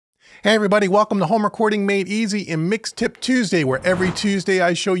Hey everybody, welcome to Home Recording Made Easy and Mix Tip Tuesday, where every Tuesday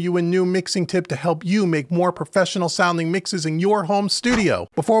I show you a new mixing tip to help you make more professional sounding mixes in your home studio.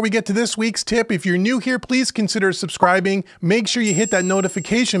 Before we get to this week's tip, if you're new here, please consider subscribing. Make sure you hit that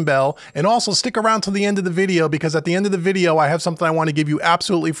notification bell and also stick around till the end of the video, because at the end of the video I have something I want to give you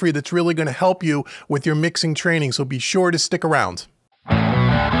absolutely free that's really going to help you with your mixing training, so be sure to stick around.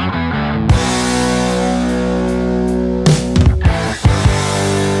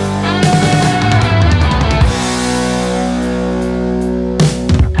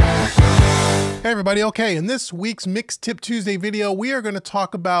 Hey everybody, okay, in this week's Mix Tip Tuesday video, we are going to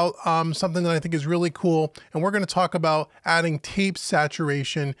talk about something that I think is really cool, and we're going to talk about adding tape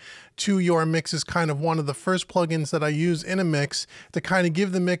saturation to your mix as kind of one of the first plugins that I use in a mix to kind of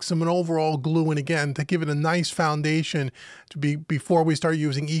give the mix some an overall glue, and again, to give it a nice foundation to be before we start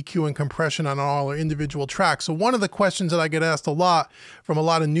using EQ and compression on all our individual tracks. So one of the questions that I get asked a lot from a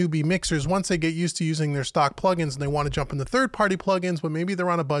lot of newbie mixers, once they get used to using their stock plugins and they want to jump into third-party plugins, but maybe they're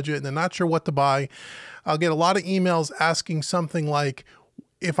on a budget and they're not sure what to buy, I'll get a lot of emails asking something like,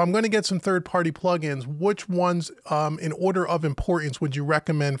 if I'm going to get some third-party plugins, which ones in order of importance would you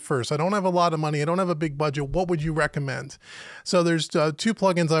recommend first? I don't have a lot of money. I don't have a big budget. What would you recommend? So there's two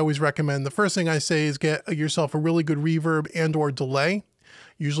plugins I always recommend. The first thing I say is get yourself a really good reverb and or delay.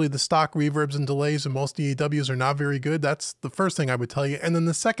 Usually the stock reverbs and delays in most DAWs are not very good. That's the first thing I would tell you. And then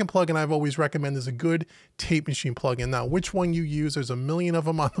the second plugin I've always recommended is a good tape machine plugin. Now, which one you use, there's a million of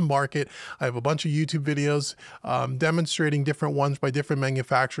them on the market. I have a bunch of YouTube videos demonstrating different ones by different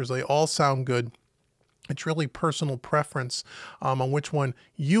manufacturers. They all sound good. It's really personal preference on which one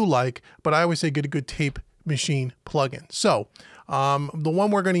you like, but I always say get a good tape machine plugin. So the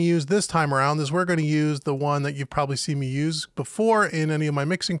one we're going to use this time around is we're going to use the one that you've probably seen me use before in any of my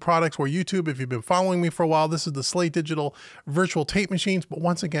mixing products or YouTube. If you've been following me for a while, this is the Slate Digital virtual tape machines, but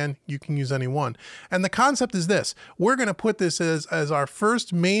once again, you can use any one. And the concept is this: we're going to put this as our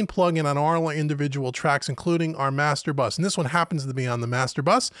first main plugin on all our individual tracks, including our master bus. And this one happens to be on the master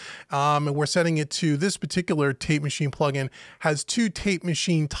bus. And we're setting it to this particular tape machine plugin has two tape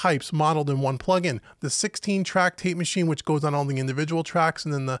machine types modeled in one plugin. The 16-track tape machine, which goes on all the individual tracks,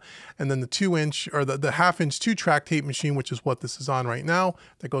 and then the 2-inch or the 1/2-inch 2-track tape machine, which is what this is on right now,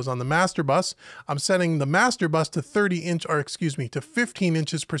 that goes on the master bus. I'm setting the master bus to 15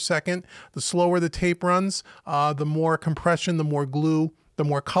 inches per second. The slower the tape runs, the more compression, the more glue, the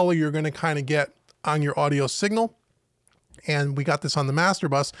more color you're going to kind of get on your audio signal. And we got this on the master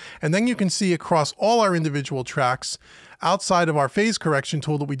bus. And then you can see across all our individual tracks, outside of our phase correction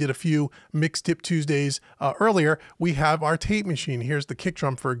tool that we did a few Mix Tip Tuesdays earlier, we have our tape machine. Here's the kick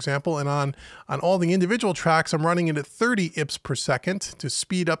drum, for example. And on all the individual tracks, I'm running it at 30 IPS per second to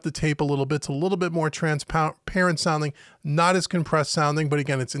speed up the tape a little bit. It's a little bit more transparent sounding, not as compressed sounding, but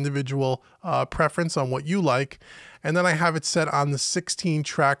again, it's individual preference on what you like. And then I have it set on the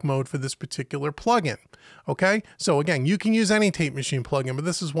 16-track mode for this particular plugin. Okay, so again, you can use any tape machine plugin, but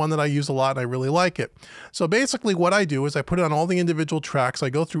this is one that I use a lot and I really like it. So basically what I do is I put it on all the individual tracks. I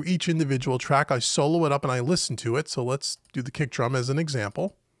go through each individual track, I solo it up and I listen to it. So let's do the kick drum as an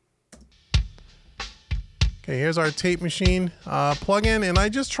example. Okay, here's our tape machine plugin, and I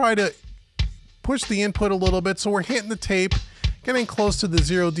just try to push the input a little bit so we're hitting the tape, getting close to the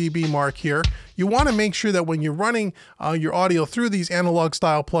 0 dB mark here. You want to make sure that when you're running your audio through these analog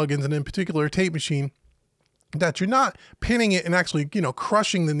style plugins, and in particular a tape machine, that you're not pinning it and actually,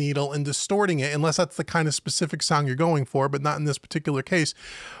 crushing the needle and distorting it, unless that's the kind of specific sound you're going for, but not in this particular case.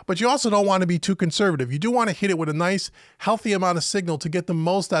 But you also don't want to be too conservative. You do want to hit it with a nice, healthy amount of signal to get the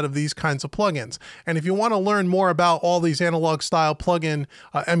most out of these kinds of plugins. And if you want to learn more about all these analog style plugin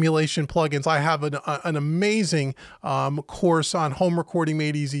emulation plugins, I have an amazing course on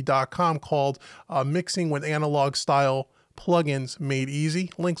homerecordingmadeeasy.com called Mixing with Analog Style Plugins Made Easy.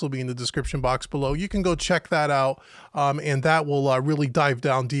 Links will be in the description box below. You can go check that out, and that will really dive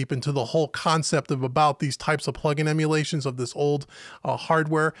down deep into the whole concept of about these types of plugin emulations of this old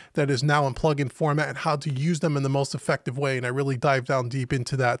hardware that is now in plugin format and how to use them in the most effective way. And I really dive down deep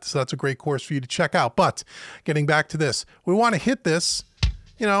into that. So that's a great course for you to check out. But getting back to this, we want to hit this,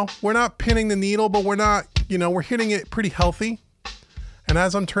 we're not pinning the needle, but we're not, we're hitting it pretty healthy. And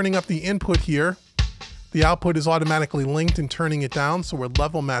as I'm turning up the input here, the output is automatically linked and turning it down, so we're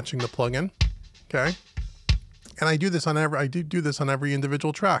level matching the plugin. Okay, and I do this on every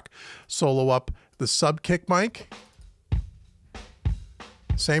individual track. Solo up the sub kick mic,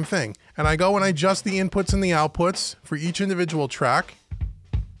 same thing, and I go and I adjust the inputs and the outputs for each individual track.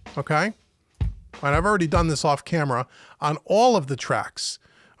 Okay, and I've already done this off camera on all of the tracks.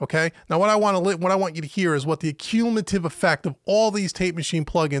 Okay. Now what I want you to hear is what the cumulative effect of all these Tape Machine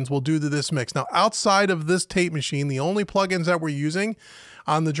plugins will do to this mix. Now, outside of this Tape Machine, the only plugins that we're using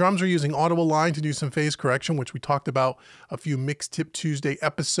on the drums, we're using Audible Line to do some phase correction, which we talked about a few Mix Tip Tuesday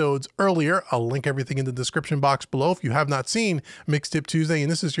episodes earlier. I'll link everything in the description box below. If you have not seen Mix Tip Tuesday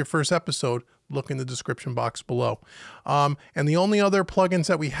and this is your first episode, look in the description box below. And the only other plugins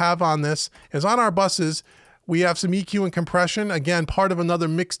that we have on this is on our buses. We have some EQ and compression. Again, part of another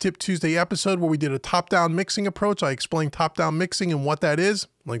Mix Tip Tuesday episode where we did a top-down mixing approach. I explained top-down mixing and what that is.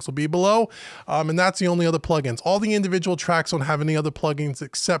 Links will be below. And that's the only other plugins. All the individual tracks don't have any other plugins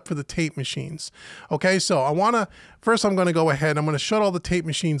except for the tape machines. Okay, so first I'm gonna go ahead, I'm gonna shut all the tape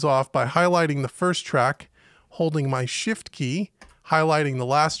machines off by highlighting the first track, holding my Shift key, highlighting the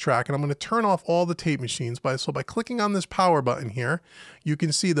last track, and I'm going to turn off all the tape machines. So by clicking on this power button here, you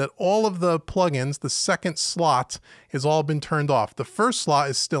can see that all of the plugins, the second slot has all been turned off. The first slot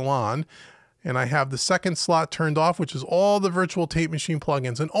is still on, and I have the second slot turned off, which is all the virtual tape machine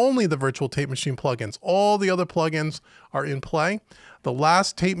plugins and only the virtual tape machine plugins. All the other plugins are in play. The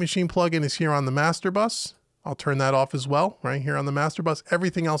last tape machine plugin is here on the master bus. I'll turn that off as well, right here on the master bus.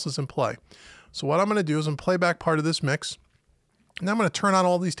 Everything else is in play. So what I'm going to do is I'm play back part of this mix. And I'm going to turn on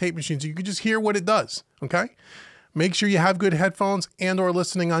all these tape machines so you can just hear what it does, okay? Make sure you have good headphones and or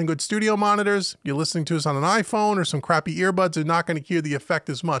listening on good studio monitors. You're listening to us on an iPhone or some crappy earbuds, you're not going to hear the effect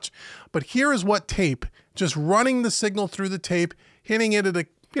as much. But here is what tape, just running the signal through the tape, hitting it at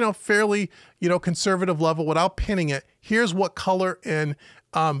a fairly conservative level without pinning it. Here's what color and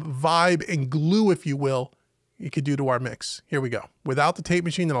vibe and glue, if you will, you could do to our mix. Here we go. Without the tape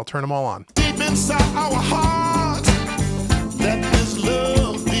machine, then I'll turn them all on. Deep inside our hearts, that is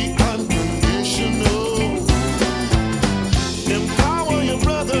love, the unconditional. Empower your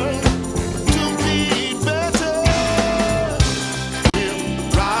brother to be better. We're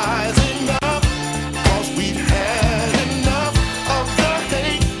rising up, 'cause we've had enough of the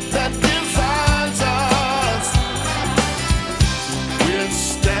hate that divides us. We're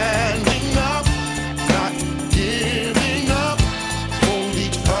standing up, not giving up. Hold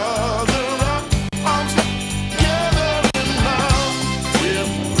each other up, arms together in love. We're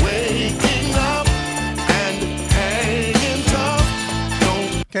waking up and hanging tough.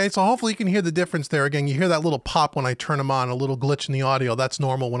 Don't Okay, so hopefully you can hear the difference there. Again, you hear that little pop when I turn them on, a little glitch in the audio. That's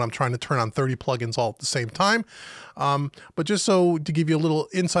normal when I'm trying to turn on 30 plugins all at the same time. But just so to give you a little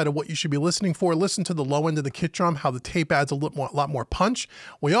insight of what you should be listening for, listen to the low end of the kit drum, how the tape adds a lot more punch.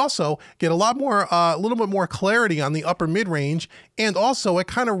 We also get a little bit more clarity on the upper mid range, and also it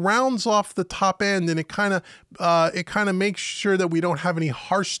kind of rounds off the top end, and it kind of makes sure that we don't have any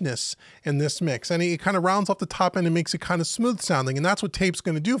harshness in this mix. And it kind of rounds off the top end and makes it kind of smooth sounding, and that's what tape's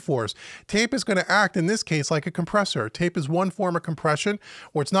going to do for us. Tape is going to act in this case like a compressor. Tape is one form of compression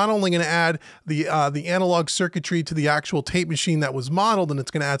where it's not only going to add the analog circuitry to the actual tape machine that was modeled, and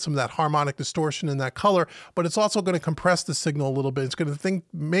it's going to add some of that harmonic distortion and that color, but it's also going to compress the signal a little bit. It's going to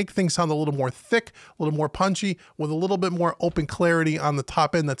make things sound a little more thick, a little more punchy, with a little bit more open clarity on the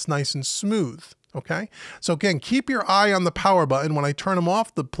top end that's nice and smooth. Okay, so again, keep your eye on the power button. When I turn them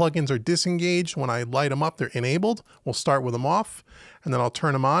off, the plugins are disengaged. When I light them up, they're enabled. We'll start with them off, and then I'll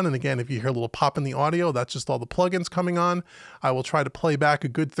turn them on. And again, if you hear a little pop in the audio, that's just all the plugins coming on. I will try to play back a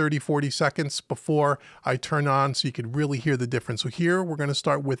good 30-40 seconds before I turn on so you could really hear the difference. So here, we're going to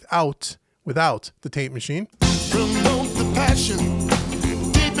start without the tape machine. promote the passion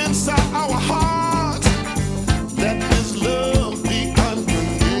deep inside our hearts. That is love, the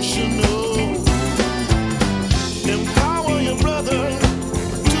unconditional. Empower your brother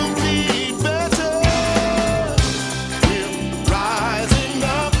to be better. We're rising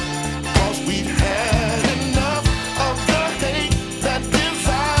up, 'cause we've had enough of the hate that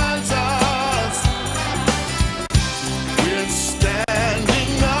divides us. We're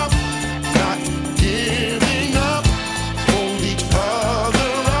standing up, not giving up. Hold each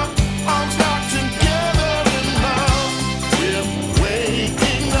other up, arms locked together in love. We're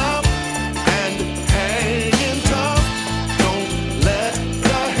waking up and hanging tough. Don't let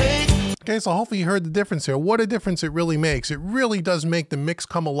the hate. Okay, so hopefully you heard the difference here. What a difference it really makes. It really does make the mix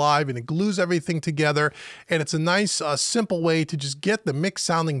come alive, and it glues everything together. And it's a nice, simple way to just get the mix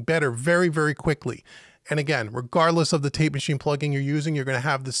sounding better very, very quickly. And again, regardless of the tape machine plugin you're using, you're going to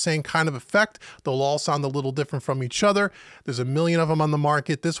have the same kind of effect. They'll all sound a little different from each other. There's a million of them on the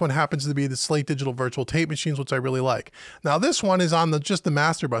market. This one happens to be the Slate Digital Virtual Tape Machines, which I really like. Now, this one is on just the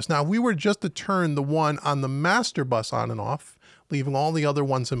master bus. Now, if we were just to turn the one on the master bus on and off, leaving all the other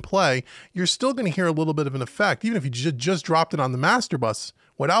ones in play, you're still going to hear a little bit of an effect, even if you just dropped it on the master bus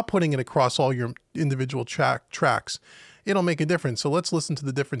without putting it across all your individual tracks. it'll make a difference. So let's listen to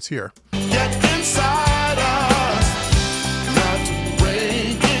the difference here. Get inside us, not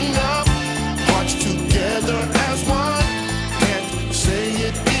breaking up, march together as one. Can't say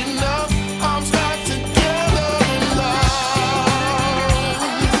it enough, arms locked together in love.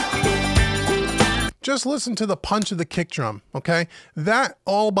 Just listen to the punch of the kick drum, okay? That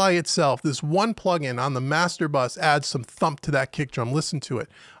all by itself, this one plugin on the master bus adds some thump to that kick drum. Listen to it.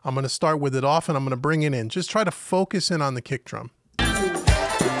 I'm going to start with it off and I'm going to bring it in. Just try to focus in on the kick drum.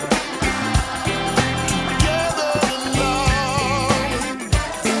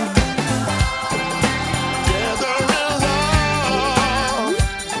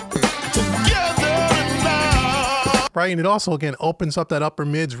 Right, and it also, again, opens up that upper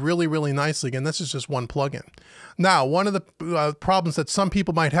mids really, really nicely. Again, this is just one plugin. Now, one of the problems that some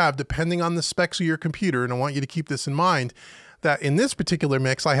people might have, depending on the specs of your computer, and I want you to keep this in mind, that in this particular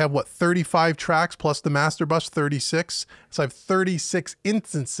mix, I have, 35 tracks plus the master bus, 36. So I have 36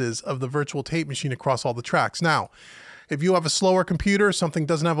 instances of the virtual tape machine across all the tracks. Now, if you have a slower computer, something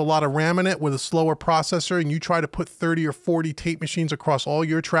doesn't have a lot of RAM in it with a slower processor, and you try to put 30 or 40 tape machines across all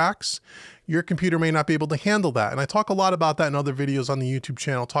your tracks, your computer may not be able to handle that. And I talk a lot about that in other videos on the YouTube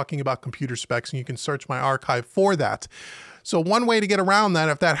channel, talking about computer specs, and you can search my archive for that. So one way to get around that,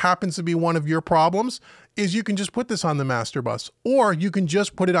 if that happens to be one of your problems, is you can just put this on the master bus, or you can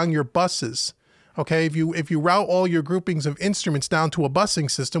just put it on your buses. Okay, if you route all your groupings of instruments down to a busing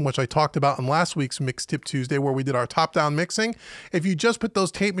system, which I talked about in last week's Mix Tip Tuesday, where we did our top-down mixing, if you just put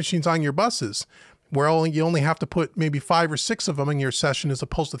those tape machines on your buses, where you only have to put maybe 5 or 6 of them in your session as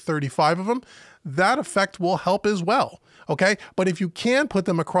opposed to 35 of them, that effect will help as well. Okay, but if you can put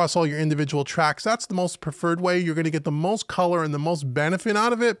them across all your individual tracks, that's the most preferred way. You're going to get the most color and the most benefit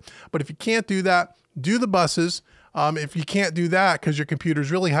out of it. But if you can't do that, do the buses. If you can't do that because your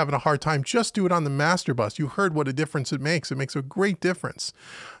computer's really having a hard time, just do it on the master bus. You heard what a difference it makes. It makes a great difference.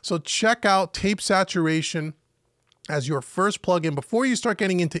 So check out tape saturation as your first plugin before you start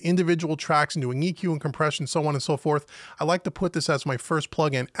getting into individual tracks and doing EQ and compression, so on and so forth. I like to put this as my first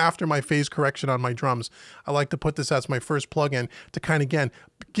plugin after my phase correction on my drums. I like to put this as my first plugin to kind of, again,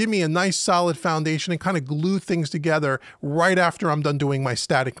 give me a nice solid foundation and kind of glue things together right after I'm done doing my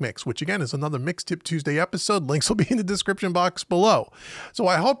static mix, which again is another Mix Tip Tuesday episode. Links will be in the description box below. So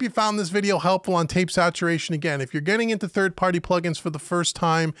I hope you found this video helpful on tape saturation. Again, if you're getting into third-party plugins for the first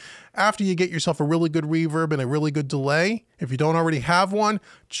time, after you get yourself a really good reverb and a really good delay, if you don't already have one,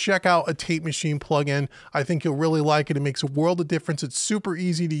 check out a tape machine plugin. I think you'll really like it. It makes a world of difference. It's super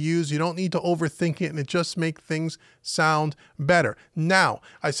easy to use. You don't need to overthink it, and it just makes things sound better. Now,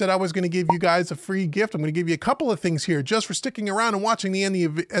 I said I was going to give you guys a free gift. I'm going to give you a couple of things here just for sticking around and watching the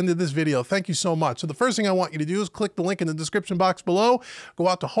end of this video. Thank you so much. So the first thing I want you to do is click the link in the description box below. Go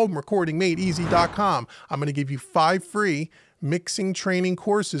out to homerecordingmadeeasy.com. I'm going to give you 5 free mixing training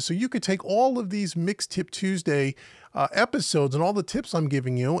courses, so you could take all of these Mix Tip Tuesday episodes and all the tips I'm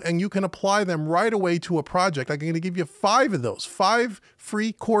giving you, and you can apply them right away to a project. I'm going to give you 5 of those, 5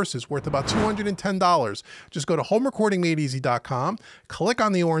 free courses worth about $210. Just go to homerecordingmadeeasy.com, click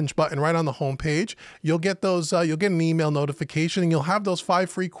on the orange button right on the home page. You'll get those. You'll get an email notification, and you'll have those 5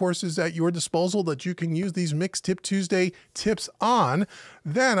 free courses at your disposal that you can use these Mix Tip Tuesday tips on.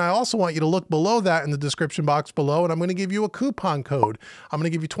 Then I also want you to look below that in the description box below, and I'm going to give you a coupon code. I'm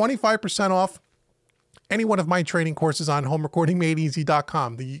going to give you 25% off any one of my training courses on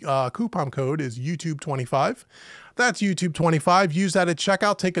homerecordingmadeeasy.com. The coupon code is YouTube25. That's YouTube25. Use that at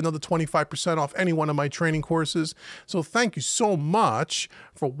checkout. Take another 25% off any one of my training courses. So thank you so much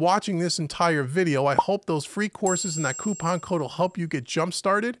for watching this entire video. I hope those free courses and that coupon code will help you get jump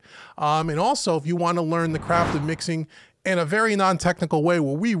started. And also, if you want to learn the craft of mixing in a very non-technical way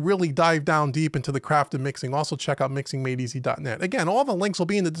where we really dive down deep into the craft of mixing, also check out mixingmadeeasy.net. Again, all the links will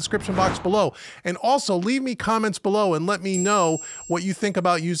be in the description box below. And also leave me comments below and let me know what you think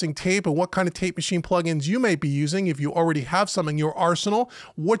about using tape and what kind of tape machine plugins you may be using. If you already have some in your arsenal,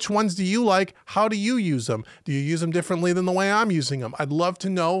 which ones do you like? How do you use them? Do you use them differently than the way I'm using them? I'd love to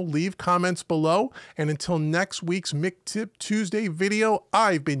know. Leave comments below. And until next week's Mix Tip Tuesday video,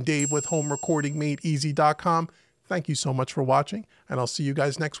 I've been Dave with homerecordingmadeeasy.com. Thank you so much for watching, and I'll see you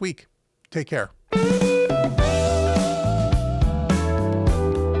guys next week. Take care.